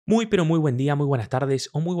Muy pero muy buen día, muy buenas tardes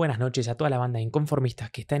o muy buenas noches a toda la banda de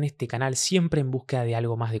inconformistas que está en este canal siempre en búsqueda de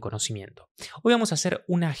algo más de conocimiento. Hoy vamos a hacer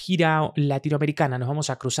una gira latinoamericana, nos vamos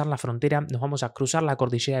a cruzar la frontera, nos vamos a cruzar la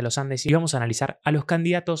cordillera de los Andes y vamos a analizar a los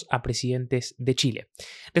candidatos a presidentes de Chile.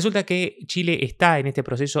 Resulta que Chile está en este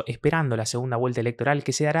proceso esperando la segunda vuelta electoral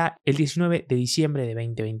que se dará el 19 de diciembre de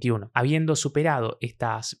 2021. Habiendo superado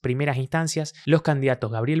estas primeras instancias, los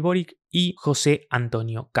candidatos Gabriel Boric y José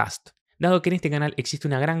Antonio Kast. Dado que en este canal existe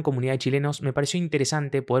una gran comunidad de chilenos, me pareció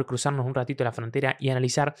interesante poder cruzarnos un ratito la frontera y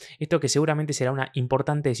analizar esto que seguramente será una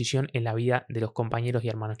importante decisión en la vida de los compañeros y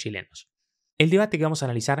hermanos chilenos. El debate que vamos a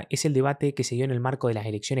analizar es el debate que se dio en el marco de las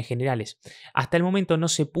elecciones generales. Hasta el momento no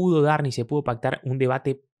se pudo dar ni se pudo pactar un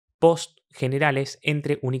debate post-generales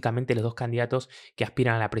entre únicamente los dos candidatos que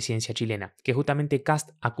aspiran a la presidencia chilena, que justamente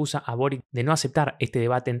Kast acusa a Boric de no aceptar este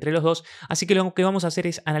debate entre los dos, así que lo que vamos a hacer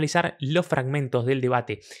es analizar los fragmentos del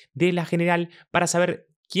debate de la general para saber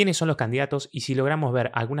quiénes son los candidatos y si logramos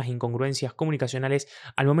ver algunas incongruencias comunicacionales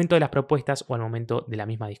al momento de las propuestas o al momento de la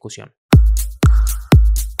misma discusión.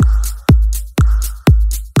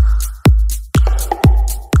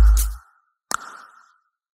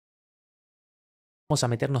 Vamos a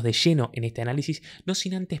meternos de lleno en este análisis, no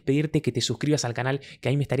sin antes pedirte que te suscribas al canal, que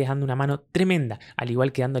ahí me estarías dando una mano tremenda, al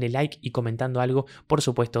igual que dándole like y comentando algo, por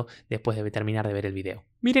supuesto, después de terminar de ver el video.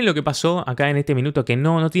 Miren lo que pasó acá en este minuto, que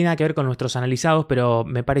no tiene nada que ver con nuestros analizados, pero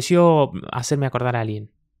me pareció hacerme acordar a alguien.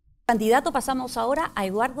 Candidato, pasamos ahora a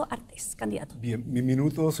Eduardo Artés, candidato. Bien, mi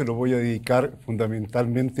minuto se lo voy a dedicar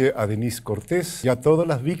fundamentalmente a Denise Cortés y a todas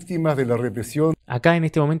las víctimas de la represión. Acá en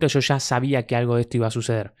este momento yo ya sabía que algo de esto iba a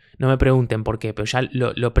suceder. No me pregunten por qué, pero ya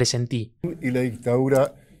lo presentí. Y la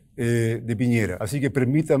dictadura de Piñera. Así que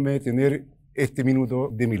permítanme tener este minuto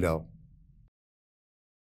de mi lado.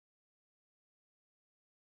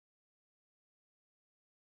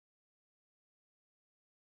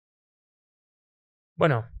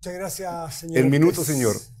 Bueno. Muchas gracias, señor. El minuto,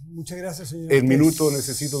 señor. Muchas gracias, señor. El minuto,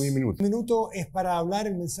 necesito mi minuto. El minuto es para hablar,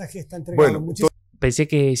 el mensaje está entregado. Bueno, pensé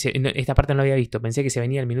que esta parte no lo había visto. Pensé que se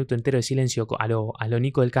venía el minuto entero de silencio a lo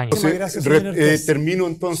Nico del Caño. Gracias, termino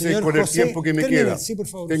entonces señor con el José, tiempo que me termine. queda. Sí, por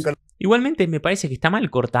favor. Igualmente me parece que está mal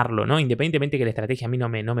cortarlo, ¿no? Independientemente que la estrategia a mí no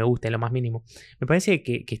me guste en lo más mínimo. Me parece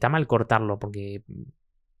que está mal cortarlo porque,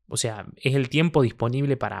 o sea, es el tiempo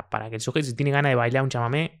disponible para que el sujeto, si tiene ganas de bailar un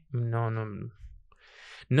chamamé,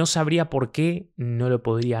 no sabría por qué no lo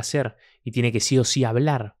podría hacer y tiene que sí o sí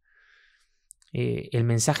hablar. El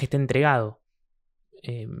mensaje está entregado.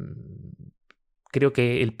 Creo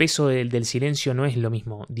que el peso del silencio no es lo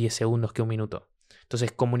mismo 10 segundos que un minuto.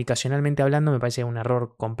 Entonces, comunicacionalmente hablando, me parece un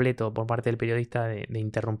error completo por parte del periodista de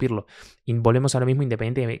interrumpirlo. Y volvemos a lo mismo,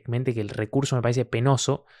 independientemente que el recurso me parece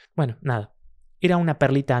penoso. Bueno, nada. Era una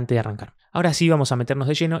perlita antes de arrancar. Ahora sí vamos a meternos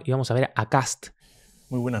de lleno y vamos a ver a Kast.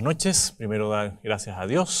 Muy buenas noches. Primero dar gracias a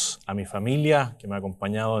Dios, a mi familia que me ha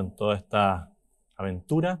acompañado en toda esta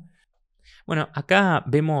aventura. Bueno, acá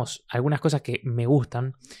vemos algunas cosas que me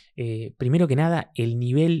gustan. Primero que nada, el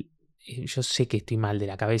nivel, yo sé que estoy mal de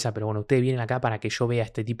la cabeza, pero bueno, ustedes vienen acá para que yo vea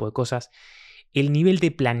este tipo de cosas. El nivel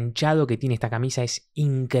de planchado que tiene esta camisa es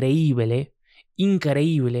increíble.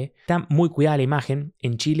 Increíble, está muy cuidada la imagen.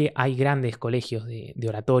 En Chile hay grandes colegios de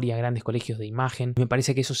oratoria, grandes colegios de imagen. Me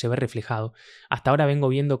parece que eso se ve reflejado. Hasta ahora vengo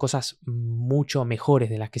viendo cosas mucho mejores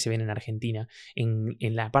de las que se ven en Argentina,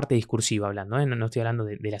 en la parte discursiva hablando, ¿eh? No estoy hablando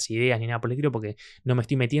de las ideas ni nada por el estilo porque no me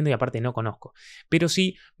estoy metiendo y aparte no conozco. Pero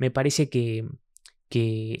sí me parece que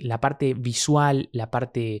la parte visual, la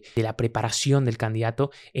parte de la preparación del candidato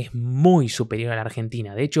es muy superior a la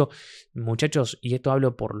Argentina. De hecho, muchachos, y esto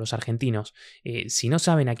hablo por los argentinos, si no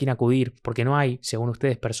saben a quién acudir, porque no hay, según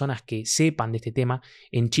ustedes, personas que sepan de este tema,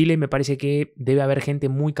 en Chile me parece que debe haber gente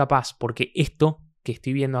muy capaz, porque esto que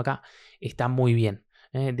estoy viendo acá está muy bien.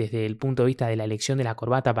 Desde el punto de vista de la elección de la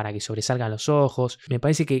corbata para que sobresalgan los ojos, me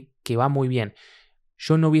parece que va muy bien.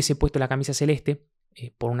 Yo no hubiese puesto la camisa celeste,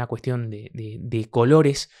 por una cuestión de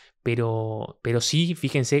colores, pero sí,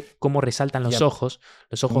 fíjense cómo resaltan los ojos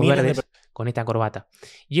verdes con esta corbata.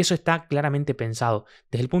 Y eso está claramente pensado.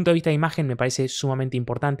 Desde el punto de vista de imagen me parece sumamente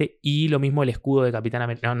importante y lo mismo el escudo de Capitán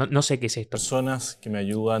América. No sé qué es esto. Personas que me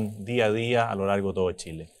ayudan día a día a lo largo de todo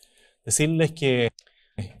Chile. Decirles que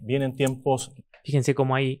vienen tiempos... Fíjense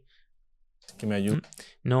cómo ahí... que me ayudan.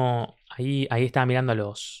 No, ahí estaba mirando a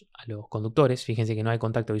los conductores, fíjense que no hay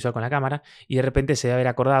contacto visual con la cámara, y de repente se debe haber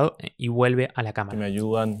acordado y vuelve a la cámara. Que me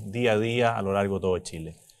ayudan día a día a lo largo de todo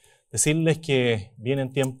Chile. Decirles que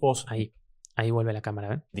vienen tiempos... Ahí vuelve a la cámara,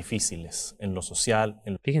 ¿ven? Difíciles, en lo social,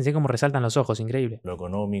 en Fíjense cómo resaltan los ojos, increíble. lo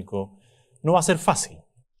económico. No va a ser fácil.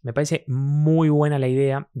 Me parece muy buena la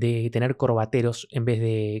idea de tener corbateros en vez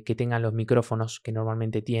de que tengan los micrófonos que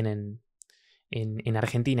normalmente tienen en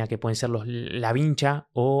Argentina, que pueden ser la vincha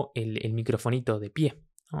o el microfonito de pie,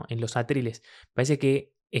 ¿no? En los atriles. Parece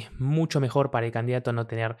que es mucho mejor para el candidato no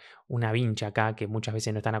tener una vincha acá, que muchas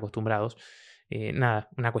veces no están acostumbrados. Nada,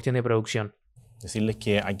 una cuestión de producción. Decirles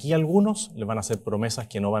que aquí algunos les van a hacer promesas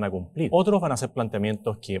que no van a cumplir. Otros van a hacer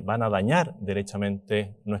planteamientos que van a dañar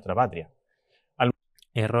derechamente nuestra patria.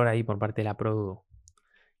 Error ahí por parte de la Produ.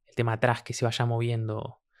 El tema atrás que se vaya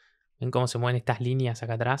moviendo. ¿Ven cómo se mueven estas líneas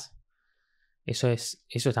acá atrás? Eso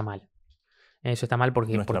está mal. Eso está mal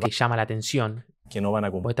porque llama la atención. Que no van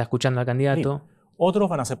a cumplir. Vos estás escuchando al candidato. Otros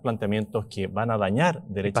van a hacer planteamientos que van a dañar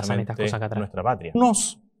derechamente nuestra patria.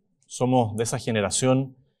 Unos somos de esa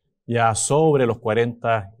generación ya sobre los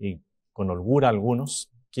 40 y con holgura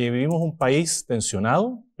algunos, que vivimos un país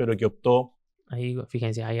tensionado, pero que optó... Ahí,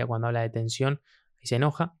 fíjense, ahí cuando habla de tensión, ahí se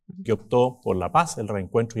enoja. Que optó por la paz, el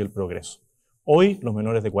reencuentro y el progreso. Hoy, los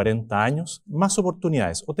menores de 40 años, más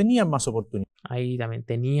oportunidades, o tenían más oportunidades. Ahí también,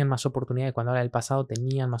 tenían más oportunidades. Cuando habla del pasado,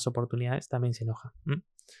 tenían más oportunidades, también se enoja.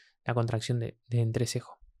 La contracción de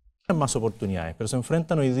entrecejo. Más oportunidades, pero se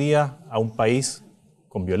enfrentan hoy día a un país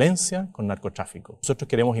con violencia, con narcotráfico. Nosotros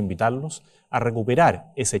queremos invitarlos a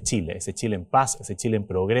recuperar ese Chile en paz, ese Chile en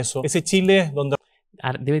progreso, ese Chile donde...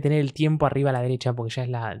 Debe tener el tiempo arriba a la derecha, porque ya es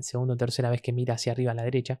la segunda o tercera vez que mira hacia arriba a la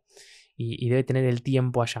derecha, y debe tener el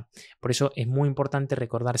tiempo allá. Por eso es muy importante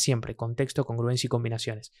recordar siempre contexto, congruencia y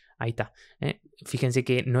combinaciones. Ahí está. Fíjense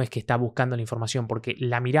que no es que está buscando la información, porque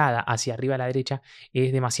la mirada hacia arriba a la derecha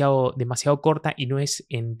es demasiado corta y no es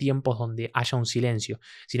en tiempos donde haya un silencio,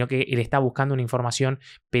 sino que él está buscando una información,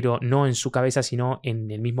 pero no en su cabeza, sino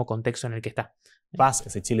en el mismo contexto en el que está. Paz,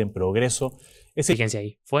 ese Chile en progreso. Fíjense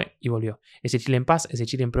ahí, fue y volvió. Ese Chile en paz, ese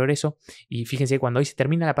Chile en progreso. Y fíjense, cuando ahí se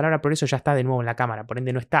termina la palabra progreso ya está de nuevo en la cámara, por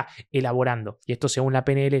ende no está elaborando. Y esto según la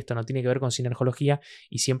PNL, esto no tiene que ver con sinergología,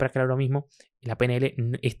 y siempre aclaro lo mismo, la PNL,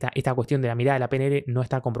 esta cuestión de la mirada de la PNL no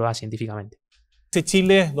está comprobada científicamente. Ese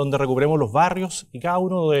Chile donde recuperemos los barrios y cada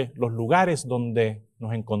uno de los lugares donde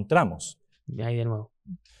nos encontramos. Y ahí de nuevo.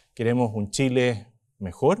 Queremos un Chile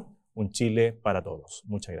mejor, un Chile para todos.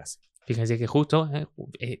 Muchas gracias. Fíjense que justo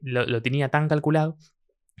lo tenía tan calculado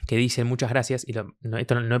que dicen muchas gracias, y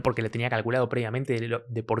esto no es porque lo tenía calculado previamente,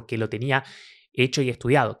 de porque lo tenía hecho y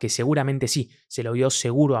estudiado, que seguramente sí, se lo vio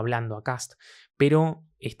seguro hablando a Kast, pero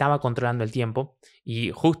estaba controlando el tiempo y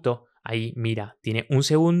justo ahí, mira, tiene un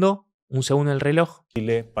segundo el reloj.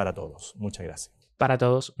 Chile para todos. Muchas gracias. Para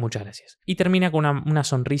todos, muchas gracias. Y termina con una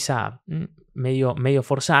sonrisa medio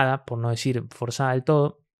forzada, por no decir forzada del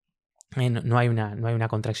todo. No hay una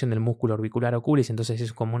contracción del músculo orbicular oculis, entonces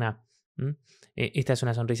es como una... Esta es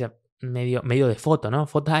una sonrisa medio de foto, ¿no?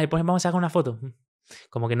 Vamos a sacar una foto.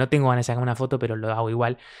 Como que no tengo ganas de sacar una foto, pero lo hago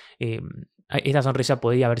igual. Esta sonrisa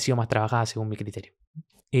podría haber sido más trabajada según mi criterio.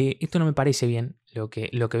 Esto no me parece bien, lo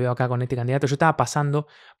que veo acá con este candidato. Yo estaba pasando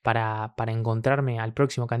para encontrarme al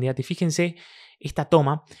próximo candidato y fíjense esta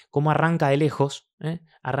toma, cómo arranca de lejos,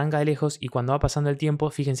 arranca de lejos y cuando va pasando el tiempo,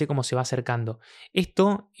 fíjense cómo se va acercando.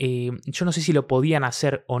 Esto, yo no sé si lo podían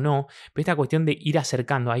hacer o no, pero esta cuestión de ir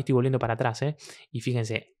acercando, ahí estoy volviendo para atrás, y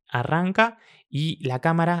fíjense, arranca y la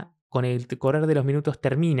cámara con el correr de los minutos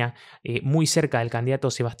termina muy cerca del candidato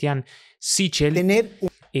Sebastián CHILE.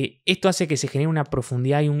 Esto hace que se genere una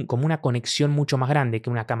profundidad y como una conexión mucho más grande que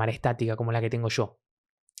una cámara estática como la que tengo yo.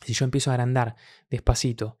 Si yo empiezo a agrandar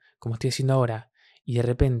despacito, como estoy haciendo ahora, y de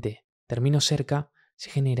repente termino cerca,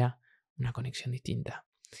 se genera una conexión distinta.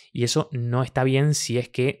 Y eso no está bien si es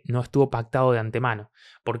que no estuvo pactado de antemano,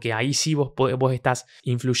 porque ahí sí vos estás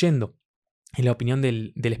influyendo en la opinión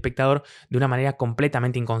del espectador de una manera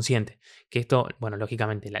completamente inconsciente. Que esto, bueno,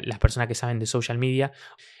 lógicamente, las personas que saben de social media,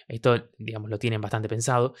 esto, digamos, lo tienen bastante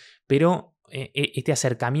pensado, pero este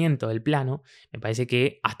acercamiento del plano, me parece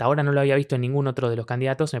que hasta ahora no lo había visto en ningún otro de los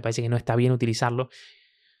candidatos, me parece que no está bien utilizarlo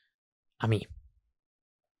a mí.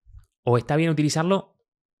 O está bien utilizarlo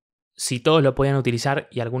si todos lo podían utilizar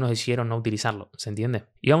y algunos decidieron no utilizarlo, ¿se entiende?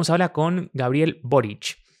 Y vamos ahora con Gabriel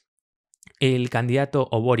Boric. El candidato,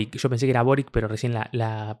 o Boric, yo pensé que era Boric, pero recién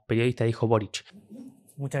la periodista dijo Boric.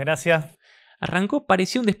 Muchas gracias. Arrancó,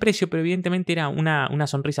 parecía un desprecio, pero evidentemente era una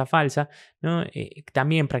sonrisa falsa, ¿no?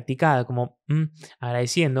 También practicada, como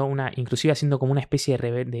agradeciendo, inclusive haciendo como una especie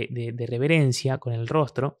de reverencia con el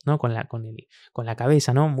rostro, ¿no? con la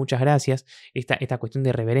cabeza, ¿no? Muchas gracias. Esta cuestión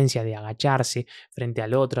de reverencia, de agacharse frente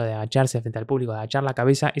al otro, de agacharse frente al público, de agachar la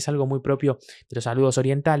cabeza, es algo muy propio de los saludos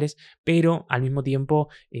orientales, pero al mismo tiempo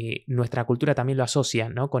nuestra cultura también lo asocia,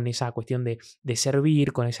 ¿no? Con esa cuestión de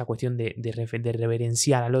servir, con esa cuestión de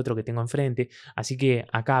reverenciar al otro que tengo enfrente, Así que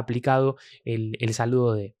acá aplicado el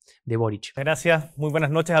saludo de Boric. Gracias, muy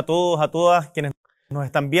buenas noches a todos, a todas quienes nos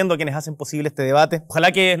están viendo, quienes hacen posible este debate.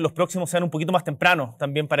 Ojalá que los próximos sean un poquito más tempranos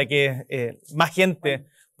también para que más gente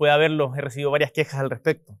pueda verlos. He recibido varias quejas al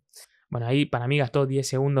respecto. Bueno, ahí para mí gastó 10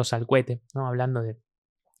 segundos al cohete, ¿no? Hablando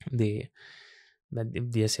de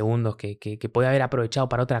 10 segundos que puede haber aprovechado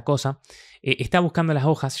para otra cosa. Está buscando las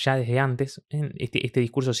hojas ya desde antes. Este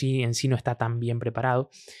discurso sí en sí no está tan bien preparado.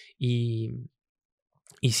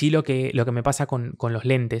 Y sí lo que me pasa con los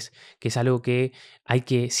lentes, que es algo que hay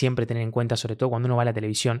que siempre tener en cuenta, sobre todo cuando uno va a la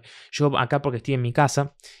televisión. Yo acá porque estoy en mi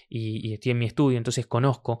casa y estoy en mi estudio, entonces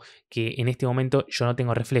conozco que en este momento yo no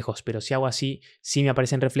tengo reflejos, pero si hago así, sí me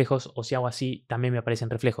aparecen reflejos, o si hago así, también me aparecen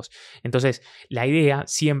reflejos. Entonces, la idea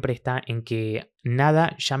siempre está en que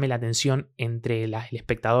nada llame la atención entre el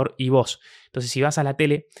espectador y vos. Entonces, si vas a la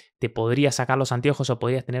tele, te podrías sacar los anteojos o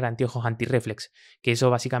podrías tener anteojos antirreflex, que eso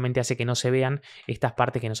básicamente hace que no se vean estas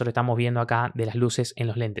partes que nosotros estamos viendo acá de las luces en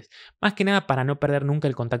los lentes. Más que nada para no perder nunca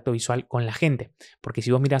el contacto visual con la gente, porque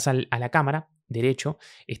si vos mirás a la cámara derecho,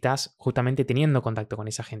 estás justamente teniendo contacto con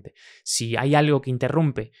esa gente. Si hay algo que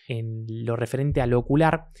interrumpe en lo referente a lo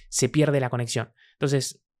ocular, se pierde la conexión.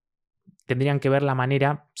 Entonces, tendrían que ver la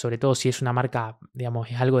manera, sobre todo si es una marca, digamos,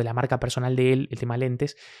 es algo de la marca personal de él, el tema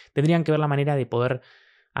lentes, tendrían que ver la manera de poder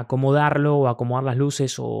acomodarlo o acomodar las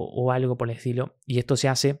luces o algo por el estilo. Y esto se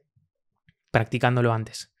hace practicándolo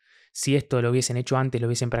antes. Si esto lo hubiesen hecho antes, lo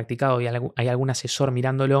hubiesen practicado y hay algún asesor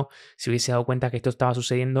mirándolo, se hubiese dado cuenta que esto estaba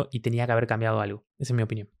sucediendo y tenía que haber cambiado algo. Esa es mi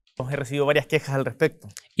opinión. He recibido varias quejas al respecto.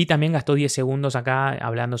 Y también gastó 10 segundos acá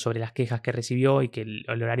hablando sobre las quejas que recibió y que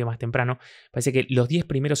el horario más temprano. Parece que los 10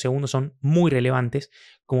 primeros segundos son muy relevantes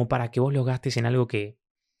como para que vos los gastes en algo que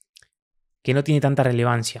no tiene tanta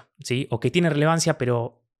relevancia, ¿sí? O que tiene relevancia,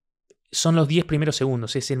 pero son los 10 primeros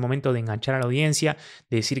segundos. Es el momento de enganchar a la audiencia,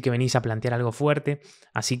 de decir que venís a plantear algo fuerte.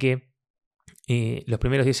 Así que los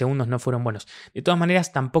primeros 10 segundos no fueron buenos. De todas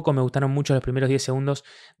maneras, tampoco me gustaron mucho los primeros 10 segundos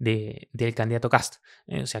del candidato Kast.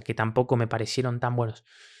 O sea, que tampoco me parecieron tan buenos.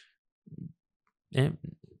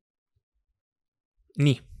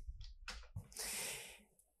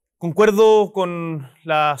 Concuerdo con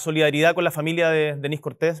la solidaridad con la familia de Denise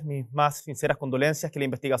Cortés. Mis más sinceras condolencias, que la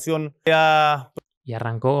investigación sea... Y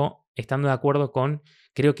arrancó estando de acuerdo con,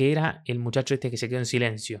 creo que era el muchacho este que se quedó en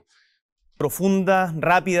silencio. Profunda,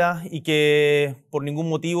 rápida y que por ningún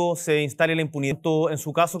motivo se instale la impunidad. En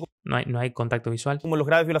su caso, no hay contacto visual. Como los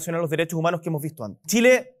graves violaciones a los derechos humanos que hemos visto antes.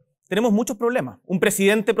 Chile, tenemos muchos problemas. Un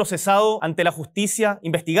presidente procesado ante la justicia,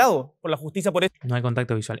 investigado por la justicia por no hay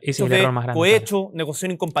contacto visual. Ese es el error más grande. Cohecho,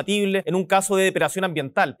 negociación incompatible, en un caso de depredación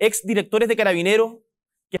ambiental. Ex directores de Carabineros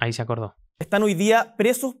que ahí se acordó. Están hoy día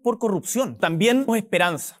presos por corrupción. También tenemos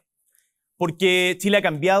esperanza, porque Chile ha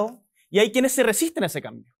cambiado y hay quienes se resisten a ese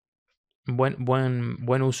cambio.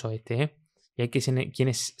 Buen uso este, ¿eh? Y hay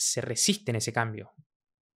quienes se resisten a ese cambio.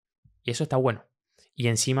 Y eso está bueno. Y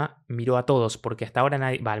encima miró a todos, porque hasta ahora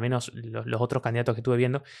nadie, al menos los otros candidatos que estuve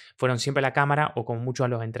viendo, fueron siempre a la cámara o como mucho a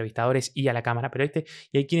los entrevistadores y a la cámara. Pero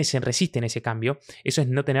y hay quienes se resisten a ese cambio. Eso es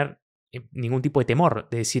no tener ningún tipo de temor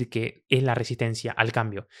de decir que es la resistencia al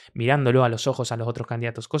cambio, mirándolo a los ojos a los otros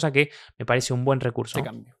candidatos, cosa que me parece un buen recurso. Ese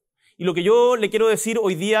cambio. Y lo que yo le quiero decir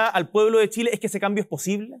hoy día al pueblo de Chile es que ese cambio es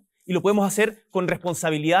posible y lo podemos hacer con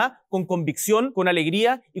responsabilidad, con convicción, con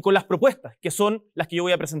alegría y con las propuestas, que son las que yo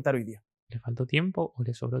voy a presentar hoy día. ¿Le faltó tiempo o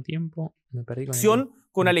le sobró tiempo? Me perdí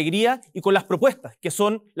con alegría y con las propuestas, que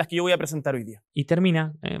son las que yo voy a presentar hoy día. Y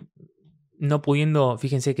termina, no pudiendo,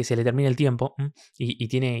 fíjense que se le termina el tiempo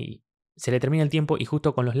se le termina el tiempo y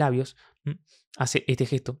justo con los labios hace este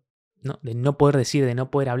gesto, ¿no? De no poder decir, de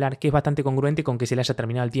no poder hablar, que es bastante congruente con que se le haya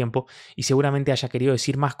terminado el tiempo y seguramente haya querido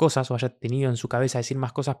decir más cosas o haya tenido en su cabeza decir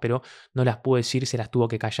más cosas, pero no las pudo decir, se las tuvo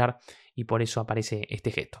que callar y por eso aparece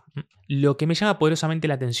este gesto. Lo que me llama poderosamente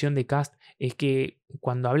la atención de Kast es que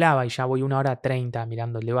cuando hablaba, y ya voy 1 hora 30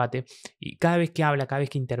 mirando el debate, y cada vez que habla, cada vez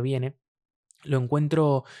que interviene, lo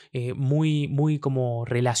encuentro muy como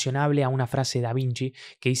relacionable a una frase de Da Vinci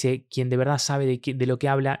que dice: quien de verdad sabe de lo que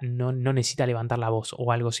habla no necesita levantar la voz,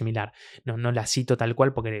 o algo similar. No la cito tal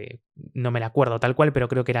cual porque no me la acuerdo tal cual, pero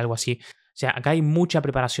creo que era algo así. O sea, acá hay mucha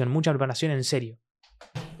preparación en serio.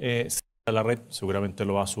 La red seguramente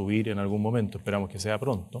lo va a subir en algún momento, esperamos que sea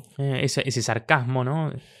pronto. Ese sarcasmo,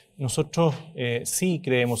 ¿no? Nosotros sí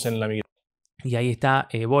creemos en la migración. Y ahí está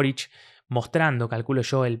Boric mostrando, calculo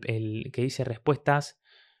yo, el que dice respuestas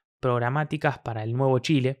programáticas para el nuevo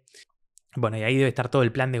Chile. Bueno, y ahí debe estar todo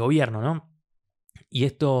el plan de gobierno, ¿no? Y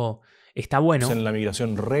esto está bueno. En la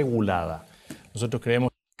migración regulada. Nosotros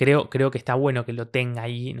creemos creo que está bueno que lo tenga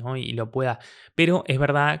ahí, ¿no? Y lo pueda. Pero es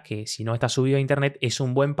verdad que si no está subido a internet es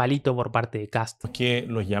un buen palito por parte de Kast. Que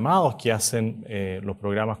los llamados que hacen los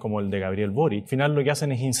programas como el de Gabriel Boric, al final lo que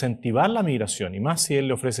hacen es incentivar la migración, y más si él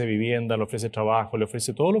le ofrece vivienda, le ofrece trabajo, le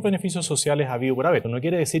ofrece todos los beneficios sociales habido por haber. No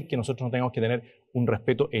quiere decir que nosotros no tengamos que tener un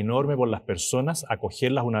respeto enorme por las personas,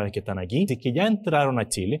 acogerlas una vez que están aquí. Si es que ya entraron a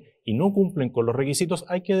Chile y no cumplen con los requisitos,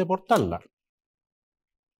 hay que deportarlas.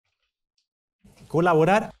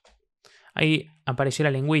 Colaborar. Ahí apareció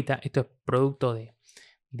la lengüita. Esto es producto de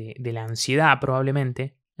la ansiedad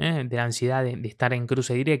probablemente, de la ansiedad de estar en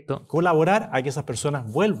cruce directo. Colaborar a que esas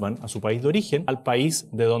personas vuelvan a su país de origen, al país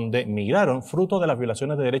de donde migraron, fruto de las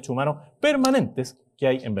violaciones de derechos humanos permanentes que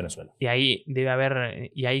hay en Venezuela. Y ahí debe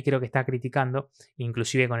haber, y ahí creo que está criticando,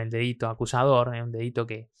 inclusive con el dedito acusador, un dedito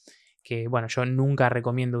que bueno, yo nunca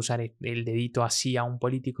recomiendo usar el dedito así a un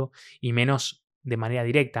político, y menos de manera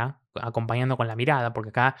directa, acompañando con la mirada, porque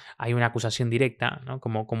acá hay una acusación directa, ¿no?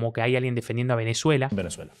 Como que hay alguien defendiendo a Venezuela.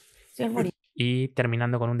 Y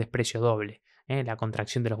terminando con un desprecio doble, la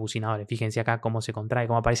contracción de los bucinadores. Fíjense acá cómo se contrae,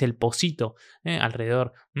 cómo aparece el pocito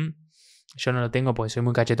alrededor. Yo no lo tengo porque soy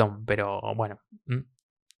muy cachetón, pero bueno,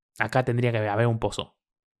 acá tendría que haber un pozo.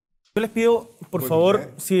 Yo les pido, por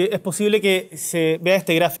favor, si es posible que se vea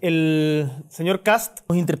este gráfico. El señor Kast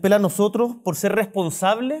nos interpela a nosotros por ser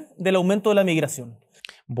responsable del aumento de la migración.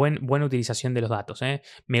 Buena utilización de los datos.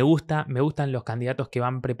 Me gustan los candidatos que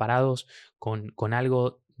van preparados con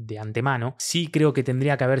algo de antemano. Sí creo que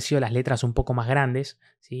tendría que haber sido las letras un poco más grandes,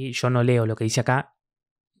 ¿sí? Yo no leo lo que dice acá,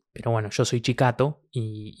 pero bueno, yo soy chicato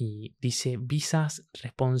y dice visas,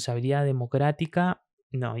 responsabilidad democrática.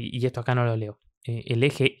 No, y esto acá no lo leo. El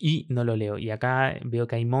eje Y no lo leo. Y acá veo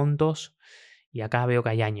que hay montos y acá veo que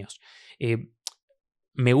hay años.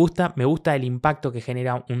 Me gusta el impacto que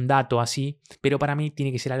genera un dato así, pero para mí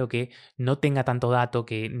tiene que ser algo que no tenga tanto dato,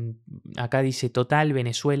 que acá dice total,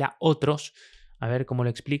 Venezuela, otros. A ver cómo lo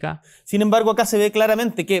explica. Sin embargo, acá se ve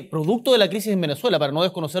claramente que, producto de la crisis en Venezuela, para no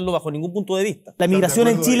desconocerlo bajo ningún punto de vista, la migración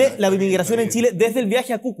en Chile desde el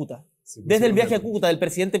viaje a Cúcuta, del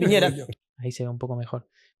presidente Piñera. Ahí se ve un poco mejor.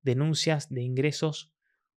 Denuncias de ingresos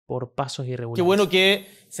por pasos irregulares. Qué bueno que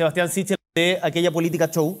Sebastián Sichel, de aquella política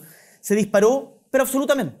show, se disparó, pero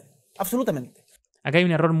absolutamente. Acá hay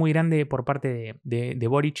un error muy grande por parte de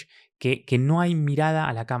Boric, que no hay mirada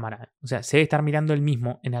a la cámara. O sea, se debe estar mirando él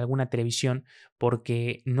mismo en alguna televisión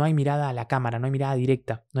porque no hay mirada a la cámara, no hay mirada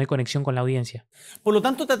directa, no hay conexión con la audiencia. Por lo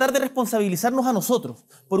tanto, tratar de responsabilizarnos a nosotros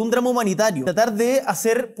por un drama humanitario, tratar de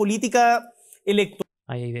hacer política electoral.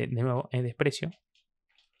 Ahí hay de nuevo desprecio.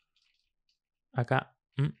 Acá.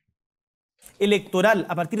 Electoral,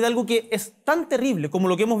 a partir de algo que es tan terrible como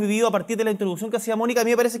lo que hemos vivido a partir de la introducción que hacía Mónica, a mí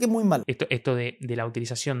me parece que es muy mal. Esto de la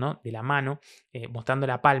utilización, ¿no? De la mano, mostrando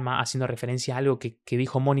la palma, haciendo referencia a algo que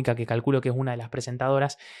dijo Mónica, que calculo que es una de las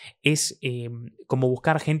presentadoras, es como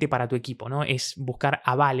buscar gente para tu equipo, ¿no? Es buscar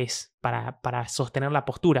avales para sostener la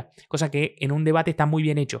postura, cosa que en un debate está muy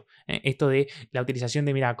bien hecho. Esto de la utilización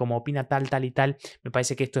de, mira, como opina tal, tal y tal, me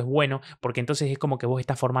parece que esto es bueno, porque entonces es como que vos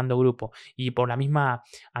estás formando grupo, y por la misma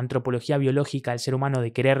antropología biológica del ser humano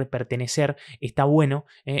de querer pertenecer, está bueno,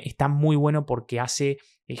 está muy bueno porque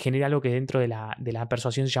genera algo que dentro de la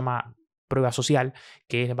persuasión se llama prueba social,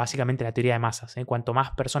 que es básicamente la teoría de masas. Cuanto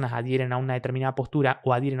más personas adhieren a una determinada postura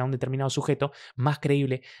o adhieren a un determinado sujeto, más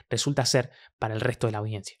creíble resulta ser para el resto de la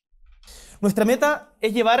audiencia. Nuestra meta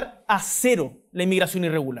es llevar a cero la inmigración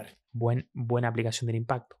irregular. Buena aplicación del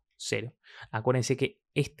impacto, cero. Acuérdense que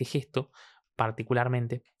este gesto,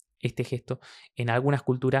 particularmente, en algunas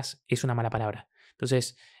culturas es una mala palabra.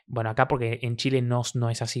 Entonces, bueno, acá porque en Chile no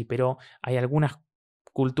es así, pero hay algunas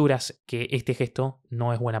culturas que este gesto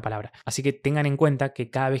no es buena palabra. Así que tengan en cuenta que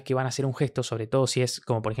cada vez que van a hacer un gesto, sobre todo si es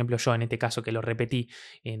como por ejemplo yo en este caso que lo repetí,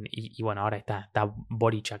 y bueno, ahora está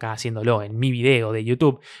Boric acá haciéndolo en mi video de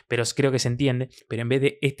YouTube, pero creo que se entiende, pero en vez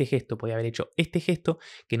de este gesto podía haber hecho este gesto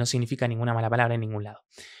que no significa ninguna mala palabra en ningún lado.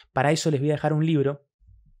 Para eso les voy a dejar un libro,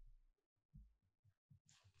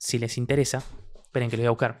 si les interesa. Esperen que lo voy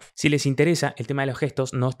a buscar. Si les interesa el tema de los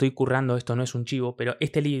gestos, no estoy currando, esto no es un chivo, pero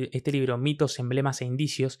este libro, Mitos, Emblemas e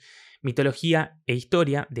Indicios, Mitología e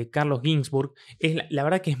Historia, de Carlos Ginzburg, la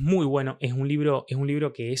verdad que es muy bueno. Es un libro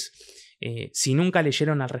que es, si nunca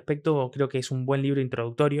leyeron al respecto, creo que es un buen libro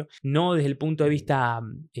introductorio, no desde el punto de vista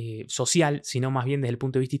social, sino más bien desde el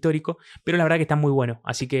punto de vista histórico, pero la verdad que está muy bueno,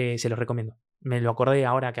 así que se los recomiendo. Me lo acordé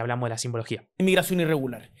ahora que hablamos de la simbología. Inmigración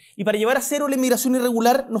irregular. Y para llevar a cero la inmigración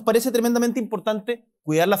irregular nos parece tremendamente importante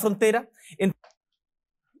cuidar la frontera.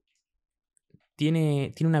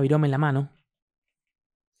 Tiene una viroma en la mano.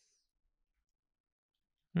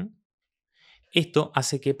 Esto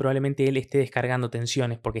hace que probablemente él esté descargando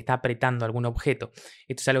tensiones porque está apretando algún objeto.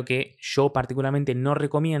 Esto es algo que yo particularmente no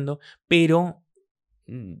recomiendo, pero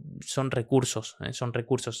son recursos, son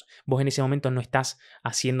recursos. Vos en ese momento no estás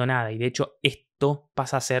haciendo nada y de hecho esto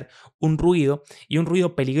pasa a ser un ruido y un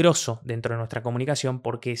ruido peligroso dentro de nuestra comunicación,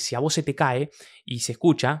 porque si a vos se te cae y se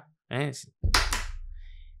escucha,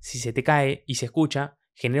 si se te cae y se escucha,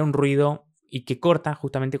 genera un ruido y que corta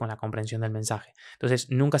justamente con la comprensión del mensaje. Entonces,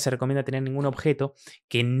 nunca se recomienda tener ningún objeto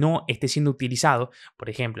que no esté siendo utilizado. Por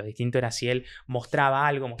ejemplo, distinto era si él mostraba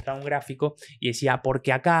algo, mostraba un gráfico y decía,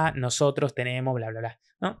 porque acá nosotros tenemos bla, bla, bla,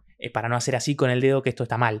 ¿no? Para no hacer así con el dedo que esto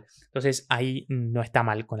está mal. Entonces, ahí no está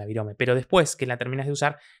mal con la virome. Pero después que la terminas de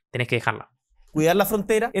usar, tenés que dejarla. Cuidar la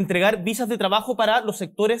frontera, entregar visas de trabajo para los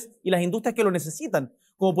sectores y las industrias que lo necesitan,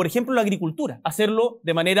 como por ejemplo la agricultura. Hacerlo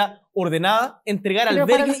de manera ordenada, entregar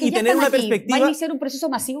albergues y tener una perspectiva. ¿Va a iniciar un proceso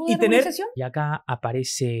masivo de regularización? Y acá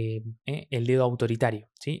aparece el dedo autoritario,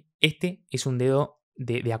 ¿sí? Este es un dedo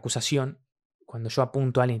de acusación. Cuando yo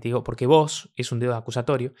apunto a alguien, te digo, porque vos es un dedo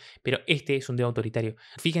acusatorio, pero este es un dedo autoritario.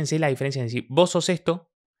 Fíjense la diferencia en decir, vos sos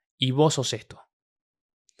esto y vos sos esto.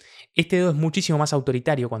 Este dedo es muchísimo más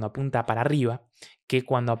autoritario cuando apunta para arriba que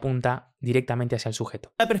cuando apunta directamente hacia el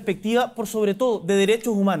sujeto. La perspectiva, por sobre todo, de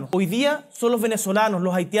derechos humanos. Hoy día son los venezolanos,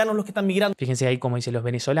 los haitianos los que están migrando. Fíjense ahí como dice los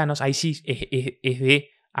venezolanos, ahí sí es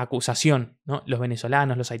de acusación, ¿no? Los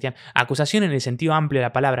venezolanos, los haitianos. Acusación en el sentido amplio de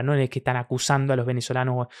la palabra, no en el que están acusando a los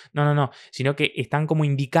venezolanos, no, sino que están como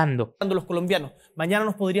indicando. Los colombianos, mañana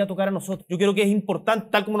nos podría tocar a nosotros. Yo creo que es importante,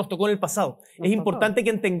 tal como nos tocó en el pasado, es importante que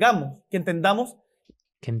entendamos,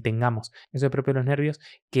 eso es propio de los nervios,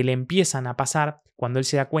 que le empiezan a pasar cuando él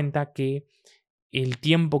se da cuenta que el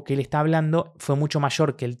tiempo que él está hablando fue mucho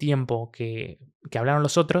mayor que el tiempo que hablaron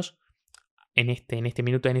los otros en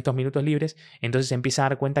estos minutos libres. Entonces se empieza a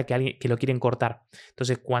dar cuenta que lo quieren cortar.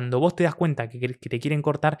 Entonces cuando vos te das cuenta que te quieren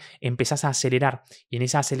cortar, empezás a acelerar y en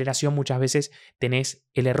esa aceleración muchas veces tenés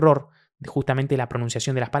el error de justamente la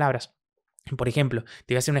pronunciación de las palabras. Por ejemplo,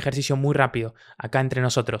 te voy a hacer un ejercicio muy rápido, acá entre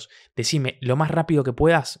nosotros. Decime lo más rápido que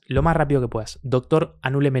puedas. Doctor,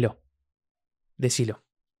 anúlemelo. Decilo.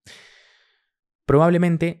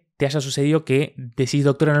 Probablemente te haya sucedido que decís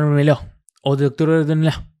doctor, anúlemelo. O doctor,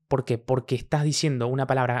 anúlemelo. ¿Por qué? Porque estás diciendo una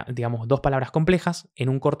palabra, digamos, dos palabras complejas en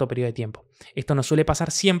un corto periodo de tiempo. Esto nos suele pasar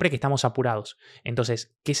siempre que estamos apurados.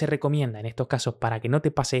 Entonces, ¿qué se recomienda en estos casos para que no te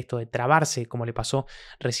pase esto de trabarse como le pasó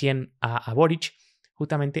recién a Boric?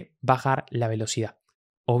 Justamente bajar la velocidad.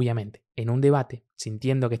 Obviamente, en un debate,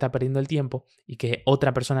 sintiendo que está perdiendo el tiempo y que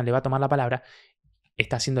otra persona le va a tomar la palabra,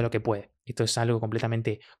 está haciendo lo que puede. Esto es algo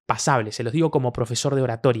completamente pasable. Se los digo como profesor de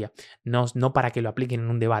oratoria, no para que lo apliquen en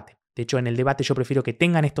un debate. De hecho, en el debate yo prefiero que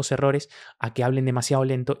tengan estos errores a que hablen demasiado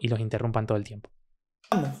lento y los interrumpan todo el tiempo.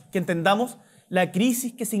 Que entendamos la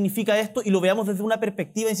crisis que significa esto y lo veamos desde una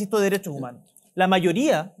perspectiva, insisto, de derechos humanos. La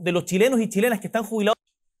mayoría de los chilenos y chilenas que están jubilados.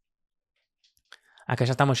 Acá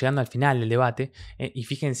ya estamos llegando al final del debate y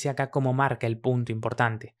fíjense acá cómo marca el punto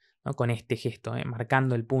importante, ¿no? Con este gesto,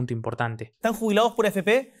 marcando el punto importante. Están jubilados por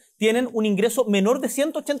AFP, tienen un ingreso menor de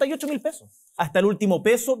 188.000 pesos. Hasta el último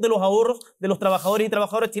peso de los ahorros de los trabajadores y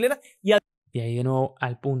trabajadoras chilenas. Y ahí de nuevo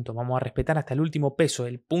al punto, vamos a respetar hasta el último peso.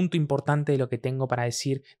 El punto importante de lo que tengo para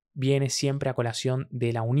decir viene siempre a colación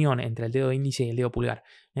de la unión entre el dedo índice y el dedo pulgar.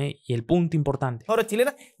 Y el punto importante. Ahora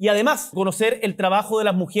chilena, y además conocer el trabajo de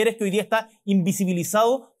las mujeres que hoy día está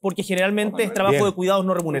invisibilizado porque generalmente es trabajo de cuidados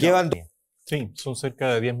no remunerados. Sí, son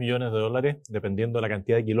cerca de 10 millones de dólares dependiendo de la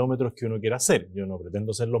cantidad de kilómetros que uno quiera hacer. Yo no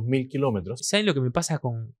pretendo hacer los 1000 kilómetros. ¿Saben lo que me pasa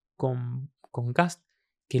con Kast?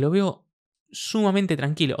 Que lo veo sumamente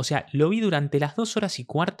tranquilo. O sea, lo vi durante las 2 horas y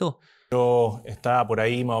cuarto. Pero está por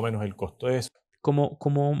ahí más o menos el costo de eso.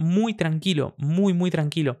 Como muy tranquilo, muy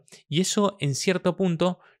tranquilo. Y eso en cierto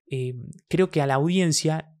punto creo que a la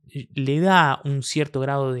audiencia le da un cierto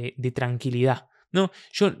grado de tranquilidad. No,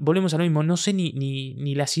 volvemos a lo mismo, no sé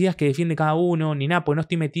ni las ideas que defiende cada uno, ni nada, porque no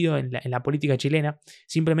estoy metido en la política chilena,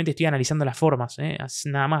 simplemente estoy analizando las formas,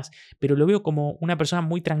 nada más. Pero lo veo como una persona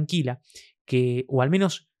muy tranquila, o al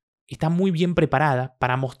menos está muy bien preparada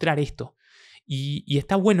para mostrar esto. Y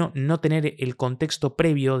está bueno no tener el contexto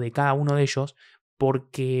previo de cada uno de ellos,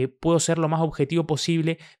 porque puedo ser lo más objetivo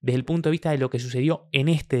posible desde el punto de vista de lo que sucedió en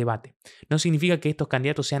este debate. No significa que estos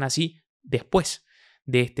candidatos sean así después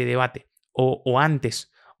de este debate, o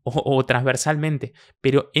antes, o transversalmente,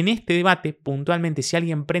 pero en este debate, puntualmente, si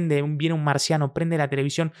alguien viene un marciano, prende la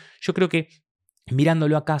televisión, yo creo que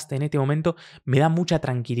mirándolo a Kast en este momento me da mucha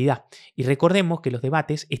tranquilidad. Y recordemos que los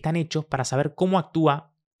debates están hechos para saber cómo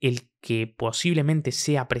actúa el que posiblemente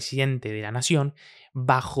sea presidente de la nación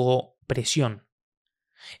bajo presión.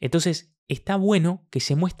 Entonces, está bueno que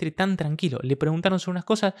se muestre tan tranquilo. Le preguntaron sobre unas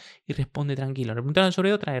cosas y responde tranquilo. Le preguntaron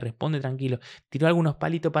sobre otras y responde tranquilo. Tiró algunos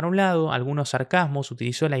palitos para un lado, algunos sarcasmos,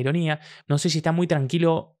 utilizó la ironía. No sé si está muy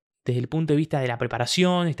tranquilo desde el punto de vista de la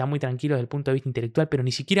preparación, está muy tranquilo desde el punto de vista intelectual, pero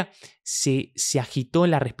ni siquiera se agitó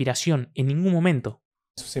la respiración en ningún momento.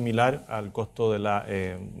 Es similar al costo de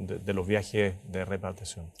los viajes de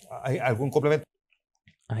repatriación. ¿Hay algún complemento?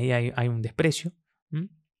 Ahí hay un desprecio.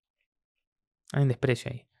 Hay un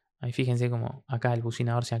desprecio ahí. Ahí fíjense cómo acá el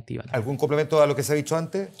bucinador se activa. ¿Algún complemento a lo que se ha dicho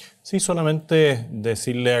antes? Sí, solamente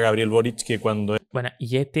decirle a Gabriel Boric que cuando... Bueno,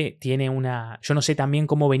 y este tiene una... Yo no sé también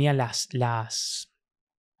cómo venían las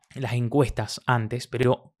encuestas antes,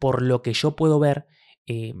 pero por lo que yo puedo ver,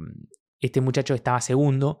 este muchacho estaba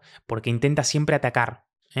segundo porque intenta siempre atacar.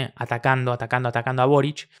 Atacando a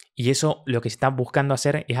Boric, y eso lo que se está buscando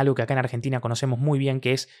hacer es algo que acá en Argentina conocemos muy bien,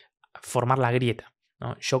 que es formar la grieta,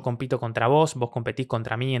 ¿no? Yo compito contra vos, vos competís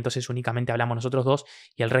contra mí, entonces únicamente hablamos nosotros dos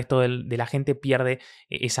y el resto de la gente pierde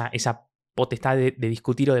esa potestad de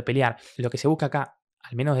discutir o de pelear. Lo que se busca acá,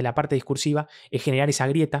 al menos de la parte discursiva, es generar esa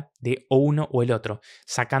grieta de o uno o el otro,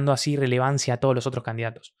 sacando así relevancia a todos los otros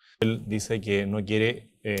candidatos. Él dice que no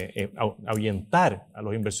quiere ahuyentar a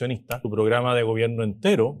los inversionistas. Su programa de gobierno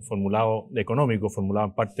entero, económico, formulado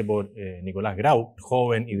en parte por Nicolás Grau,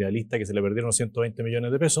 joven idealista que se le perdieron 120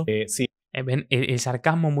 millones de pesos. Sí. El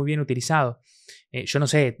sarcasmo muy bien utilizado. Yo no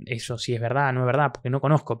sé eso si es verdad o no es verdad, porque no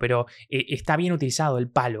conozco, pero está bien utilizado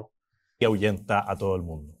el palo. Y ahuyenta a todo el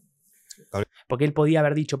mundo. Porque él podía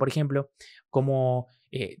haber dicho, por ejemplo, como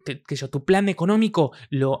tu plan económico,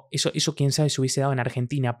 eso quién sabe si hubiese dado en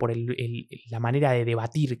Argentina por la manera de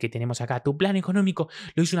debatir que tenemos acá. Tu plan económico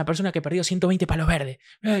lo hizo una persona que perdió 120 palos verdes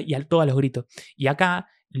y todos los gritos. Y acá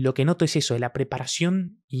lo que noto es eso, de la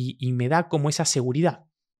preparación y me da como esa seguridad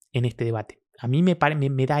en este debate. A mí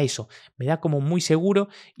me da eso, me da como muy seguro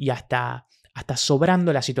y hasta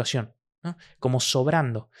sobrando la situación, ¿no? Como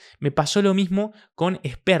sobrando. Me pasó lo mismo con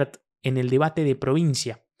Expert en el debate de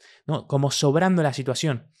provincia, ¿no? Como sobrando la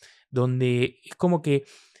situación, donde es como que,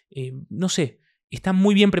 no sé, está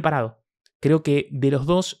muy bien preparado. Creo que de los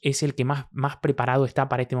dos es el que más preparado está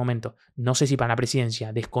para este momento. No sé si para la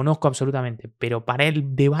presidencia, desconozco absolutamente, pero para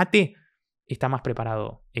el debate está más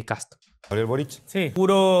preparado Kast. Gabriel Boric. Sí,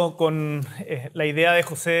 puro con la idea de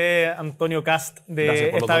José Antonio Kast de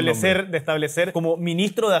establecer como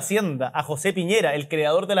ministro de Hacienda a José Piñera, el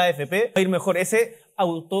creador de la AFP, va a ir mejor. Ese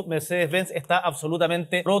auto Mercedes-Benz está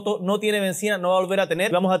absolutamente roto, no tiene benzina, no va a volver a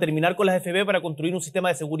tener. Vamos a terminar con las AFP para construir un sistema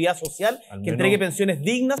de seguridad social que entregue pensiones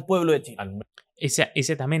dignas al pueblo de Chile.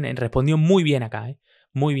 Ese también respondió muy bien acá,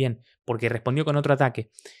 muy bien, porque respondió con otro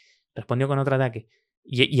ataque.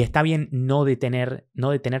 Y está bien no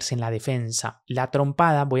detenerse en la defensa. La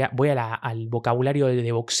trompada, voy al vocabulario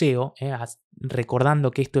de boxeo, recordando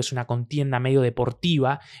que esto es una contienda medio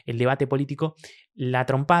deportiva, el debate político. La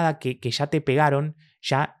trompada que ya te pegaron,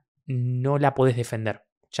 ya no la podés defender.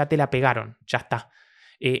 Ya te la pegaron, ya está.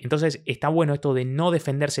 Entonces está bueno esto de no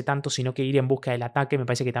defenderse tanto, sino que ir en busca del ataque. Me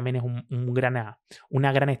parece que también es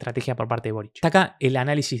una gran estrategia por parte de Boric. Está acá el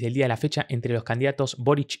análisis del día de la fecha entre los candidatos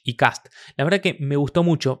Boric y Kast. La verdad que me gustó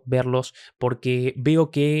mucho verlos porque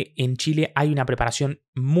veo que en Chile hay una preparación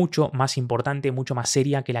mucho más importante, mucho más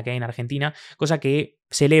seria que la que hay en Argentina, cosa que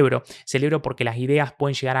celebro porque las ideas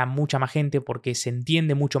pueden llegar a mucha más gente, porque se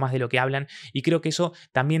entiende mucho más de lo que hablan y creo que eso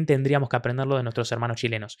también tendríamos que aprenderlo de nuestros hermanos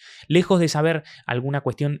chilenos. Lejos de saber alguna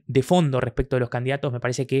cuestión de fondo respecto de los candidatos, me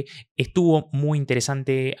parece que estuvo muy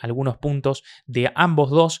interesante algunos puntos de ambos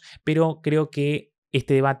dos, pero creo que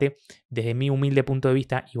este debate, desde mi humilde punto de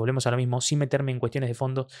vista, y volvemos a lo mismo, sin meterme en cuestiones de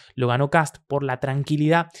fondo, lo ganó Kast por la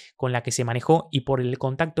tranquilidad con la que se manejó y por el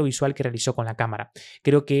contacto visual que realizó con la cámara.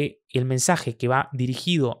 Creo que el mensaje que va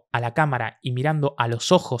dirigido a la cámara y mirando a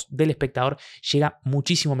los ojos del espectador llega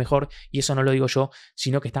muchísimo mejor, y eso no lo digo yo,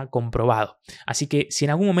 sino que está comprobado. Así que si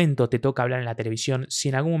en algún momento te toca hablar en la televisión, si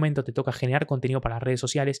en algún momento te toca generar contenido para las redes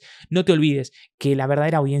sociales, no te olvides que la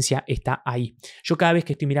verdadera audiencia está ahí. Yo cada vez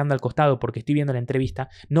que estoy mirando al costado porque estoy viendo la entrevista,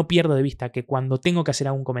 no pierdo de vista que cuando tengo que hacer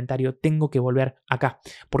algún comentario tengo que volver acá,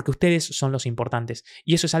 porque ustedes son los importantes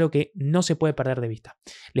y eso es algo que no se puede perder de vista.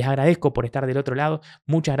 Les agradezco por estar del otro lado,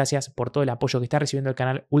 muchas gracias por todo el apoyo que está recibiendo el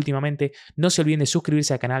canal últimamente. No se olviden de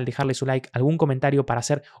suscribirse al canal, dejarle su like, algún comentario para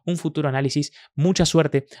hacer un futuro análisis. Mucha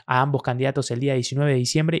suerte a ambos candidatos el día 19 de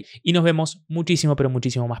diciembre y nos vemos muchísimo, pero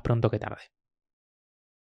muchísimo más pronto que tarde.